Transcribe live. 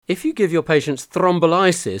If you give your patients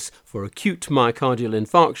thrombolysis for acute myocardial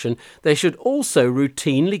infarction, they should also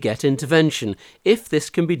routinely get intervention if this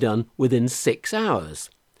can be done within 6 hours.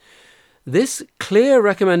 This clear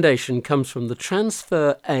recommendation comes from the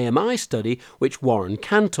Transfer AMI study which Warren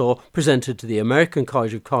Cantor presented to the American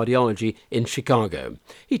College of Cardiology in Chicago.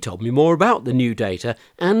 He told me more about the new data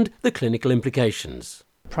and the clinical implications.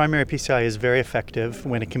 Primary PCI is very effective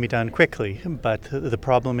when it can be done quickly, but the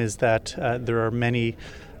problem is that there are many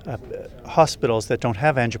hospitals that don't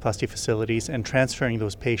have angioplasty facilities, and transferring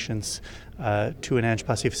those patients to an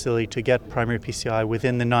angioplasty facility to get primary PCI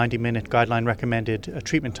within the 90-minute guideline recommended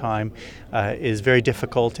treatment time is very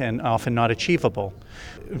difficult and often not achievable.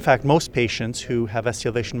 In fact, most patients who have ST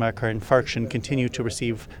elevation myocardial infarction continue to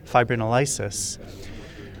receive fibrinolysis.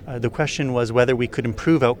 The question was whether we could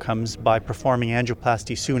improve outcomes by performing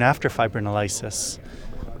angioplasty soon after fibrinolysis.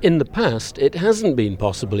 In the past, it hasn't been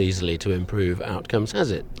possible easily to improve outcomes, has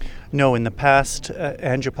it? No, in the past,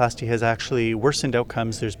 angioplasty has actually worsened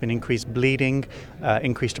outcomes. There's been increased bleeding,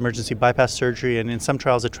 increased emergency bypass surgery, and in some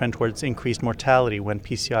trials a trend towards increased mortality when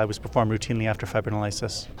PCI was performed routinely after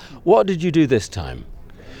fibrinolysis. What did you do this time?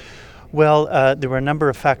 Well, there were a number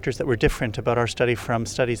of factors that were different about our study from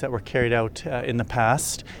studies that were carried out in the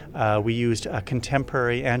past. We used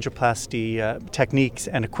contemporary angioplasty techniques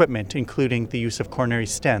and equipment, including the use of coronary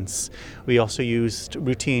stents. We also used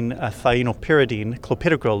routine thienopyridine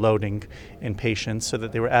clopidogrel loading in patients so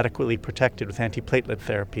that they were adequately protected with antiplatelet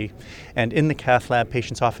therapy. And in the cath lab,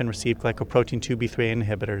 patients often received glycoprotein 2b3A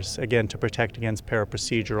inhibitors, again to protect against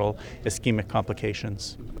paraprocedural ischemic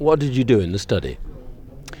complications. What did you do in the study?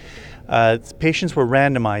 Patients were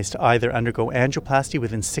randomized to either undergo angioplasty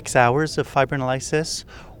within 6 hours of fibrinolysis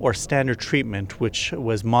or standard treatment, which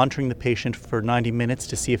was monitoring the patient for 90 minutes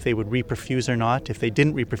to see if they would reperfuse or not. If they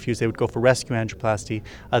didn't reperfuse, they would go for rescue angioplasty.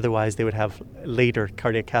 Otherwise, they would have later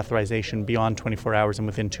cardiac catheterization beyond 24 hours and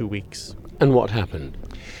within 2 weeks. And what happened?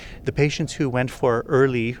 The patients who went for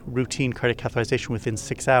early routine cardiac catheterization within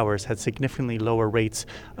 6 hours had significantly lower rates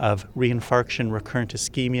of reinfarction, recurrent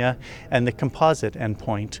ischemia, and the composite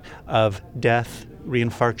endpoint of death,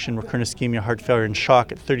 reinfarction, recurrent ischemia, heart failure, and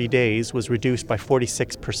shock at 30 days was reduced by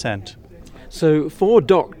 46%. So for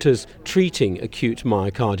doctors treating acute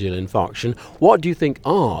myocardial infarction, what do you think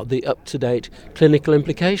are the up-to-date clinical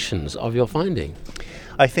implications of your finding?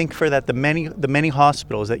 I think for that the many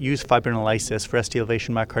hospitals that use fibrinolysis for ST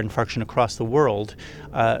elevation myocardial infarction across the world,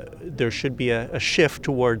 there should be a shift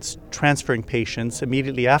towards transferring patients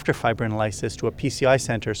immediately after fibrinolysis to a PCI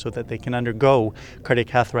center so that they can undergo cardiac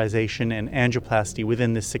catheterization and angioplasty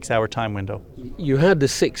within this 6-hour time window. You had the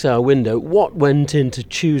 6-hour window. What went into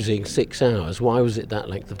choosing 6 hours? Why was it that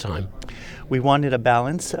length of time? We wanted a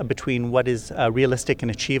balance between what is realistic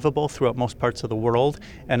and achievable throughout most parts of the world,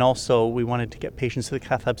 and also we wanted to get patients to the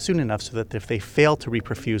cath lab soon enough so that if they fail to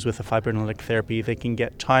reperfuse with a fibrinolytic therapy, they can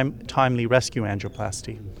get timely rescue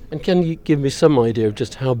angioplasty. And can you give me some idea of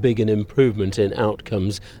just how big an improvement in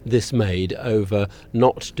outcomes this made over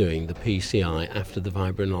not doing the PCI after the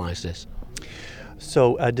fibrinolysis?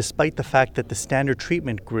 So despite the fact that the standard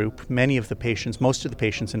treatment group, most of the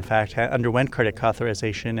patients in fact, underwent cardiac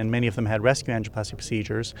catheterization and many of them had rescue angioplasty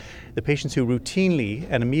procedures, the patients who routinely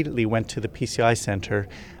and immediately went to the PCI center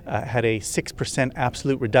had a 6%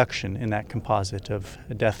 absolute reduction in that composite of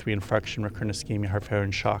death, reinfarction, recurrent ischemia, heart failure,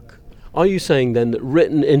 and shock. Are you saying then that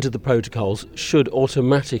written into the protocols should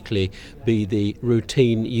automatically be the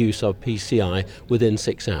routine use of PCI within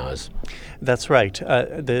 6 hours? That's right.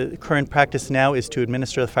 The current practice now is to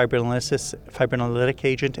administer the fibrinolytic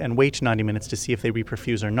agent and wait 90 minutes to see if they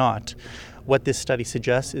reperfuse or not. What this study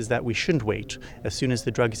suggests is that we shouldn't wait. As soon as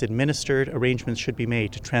the drug is administered, arrangements should be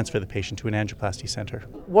made to transfer the patient to an angioplasty center.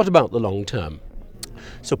 What about the long term?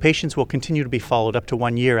 So patients will continue to be followed up to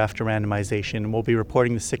 1 year after randomization. We'll be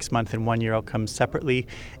reporting the 6-month and 1-year outcomes separately,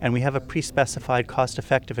 and we have a pre-specified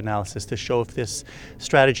cost-effective analysis to show if this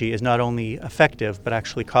strategy is not only effective but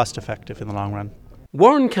actually cost-effective in the long run.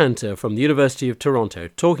 Warren Cantor from the University of Toronto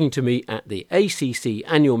talking to me at the ACC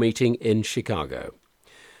annual meeting in Chicago.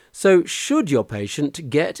 So should your patient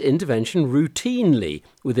get intervention routinely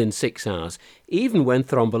within 6 hours, even when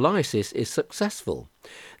thrombolysis is successful?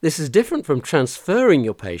 This is different from transferring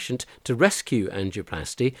your patient to rescue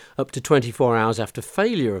angioplasty up to 24 hours after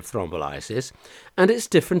failure of thrombolysis, and it's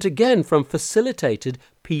different again from facilitated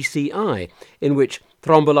PCI, in which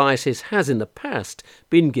thrombolysis has in the past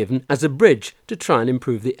been given as a bridge to try and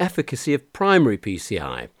improve the efficacy of primary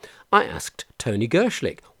PCI. I asked Tony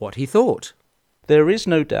Gershlich what he thought. There is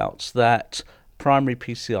no doubt that primary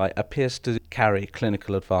PCI appears to carry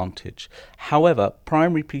clinical advantage. However,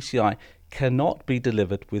 primary PCI cannot be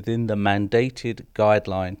delivered within the mandated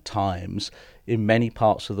guideline times in many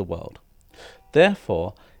parts of the world.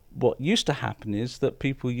 Therefore, what used to happen is that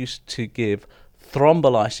people used to give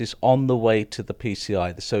thrombolysis on the way to the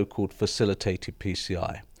PCI, the so-called facilitated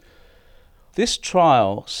PCI. This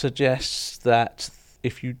trial suggests that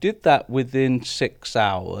if you did that within 6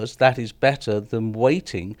 hours, that is better than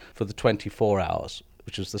waiting for the 24 hours,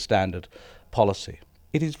 which was the standard policy.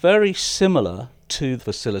 It is very similar to the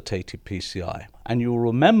facilitated PCI. And you'll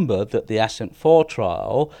remember that the ASCENT-4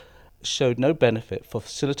 trial showed no benefit for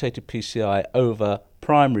facilitated PCI over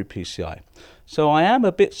primary PCI. So I am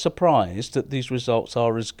a bit surprised that these results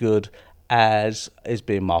are as good as is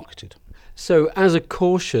being marketed. So as a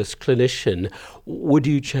cautious clinician, would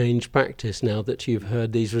you change practice now that you've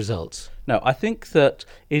heard these results? No, I think that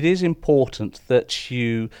it is important that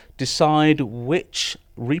you decide which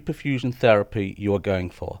reperfusion therapy you are going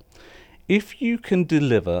for. If you can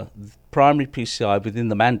deliver primary PCI within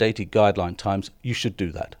the mandated guideline times, you should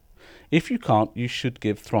do that. If you can't, you should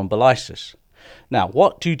give thrombolysis. Now,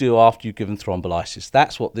 what do you do after you've given thrombolysis?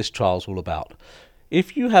 That's what this trial is all about.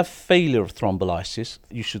 If you have failure of thrombolysis,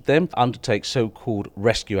 you should then undertake so-called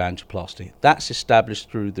rescue angioplasty. That's established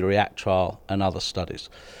through the REACT trial and other studies.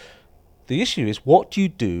 The issue is, what do you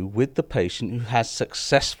do with the patient who has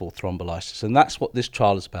successful thrombolysis? And that's what this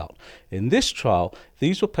trial is about. In this trial,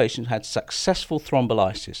 these were patients who had successful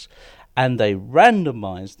thrombolysis, and they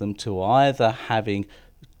randomized them to either having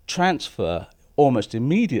transfer almost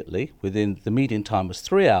immediately, within the median time was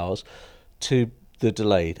 3 hours, to the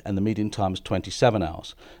delayed, and the median time is 27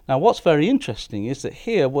 hours. Now, what's very interesting is that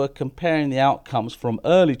here we're comparing the outcomes from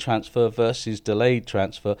early transfer versus delayed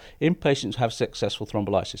transfer in patients who have successful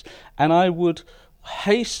thrombolysis. And I would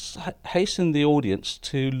hasten the audience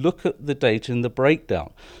to look at the data in the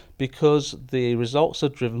breakdown, because the results are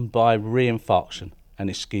driven by reinfarction and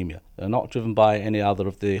ischemia. They're not driven by any other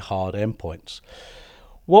of the hard endpoints.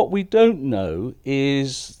 What we don't know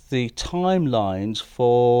is the timelines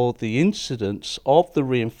for the incidence of the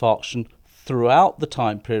reinfarction throughout the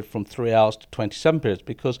time period from 3 hours to 27 periods,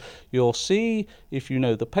 because you'll see, if you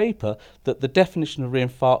know the paper, that the definition of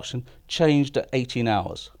reinfarction changed at 18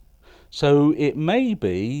 hours. So it may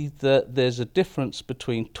be that there's a difference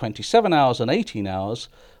between 27 hours and 18 hours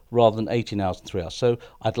rather than 18 hours and 3 hours. So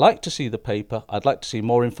I'd like to see the paper. I'd like to see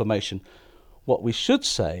more information. What we should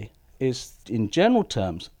say is, in general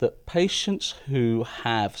terms, that patients who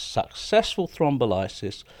have successful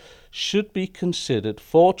thrombolysis should be considered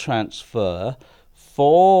for transfer,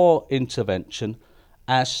 for intervention,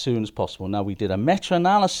 as soon as possible. Now, we did a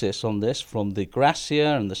meta-analysis on this from the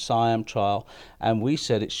Gracia and the SIAM trial, and we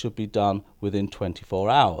said it should be done within 24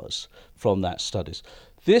 hours from that studies.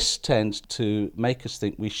 This tends to make us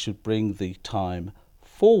think we should bring the time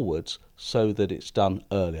forwards so that it's done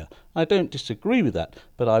earlier. I don't disagree with that,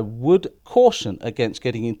 but I would caution against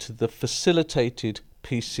getting into the facilitated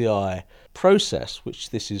PCI process,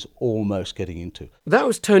 which this is almost getting into. That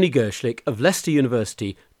was Tony Gershlich of Leicester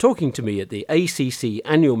University talking to me at the ACC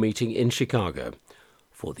annual meeting in Chicago.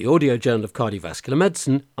 For the Audio Journal of Cardiovascular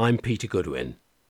Medicine, I'm Peter Goodwin.